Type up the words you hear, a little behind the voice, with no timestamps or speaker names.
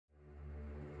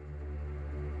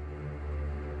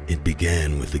It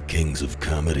began with the Kings of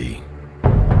Comedy.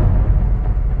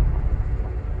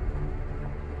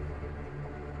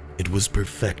 It was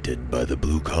perfected by the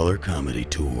Blue Collar Comedy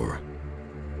Tour.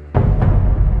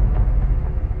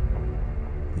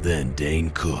 Then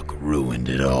Dane Cook ruined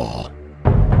it all.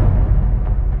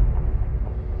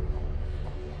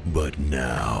 But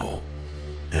now,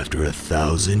 after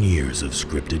 1,000 years of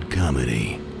scripted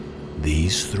comedy,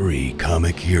 these three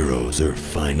comic heroes are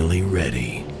finally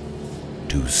ready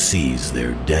to seize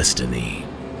their destiny.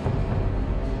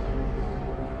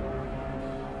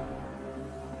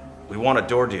 We want a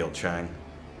door deal, Chang.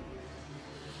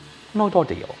 No door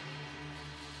deal.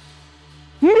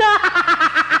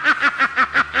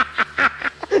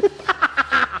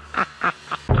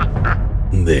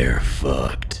 They're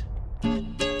fucked.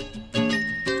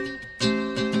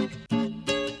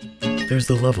 There's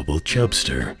the lovable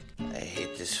Chubster. I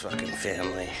hate this fucking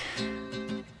family.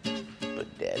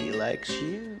 But Daddy likes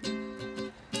you.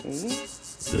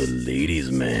 The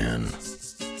ladies' man.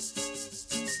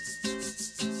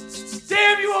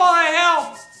 Damn you all to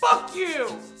hell! Fuck you!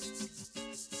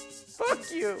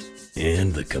 Fuck you.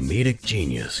 And the comedic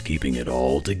genius keeping it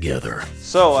all together.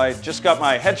 So, I just got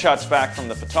my headshots back from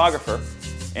the photographer,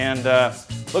 and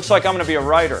looks like I'm gonna be a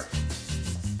writer.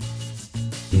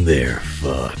 They're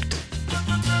fucked.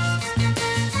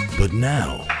 But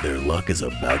now, their luck is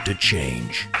about to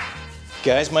change.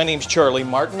 Guys, my name's Charlie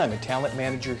Martin. I'm a talent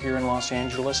manager here in Los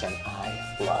Angeles, and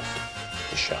I love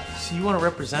the show. So you want to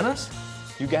represent us?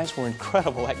 You guys were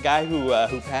incredible. That guy who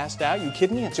passed out, you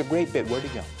kidding me? It's a great bit. Where'd he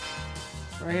go?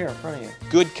 Right here in front of you.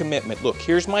 Good commitment. Look,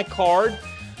 here's my card.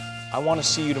 I want to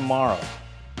see you tomorrow.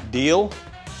 Deal?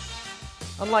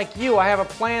 Unlike you, I have a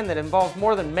plan that involves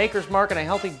more than Maker's Mark and a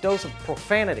healthy dose of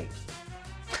profanity.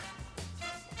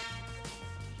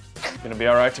 Gonna be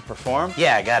alright to perform?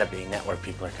 Yeah, I gotta be. Network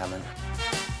people are coming.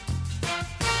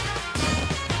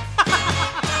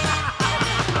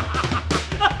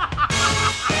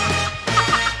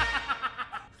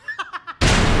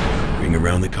 Ring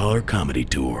Around the Collar Comedy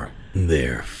Tour.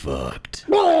 They're fucked.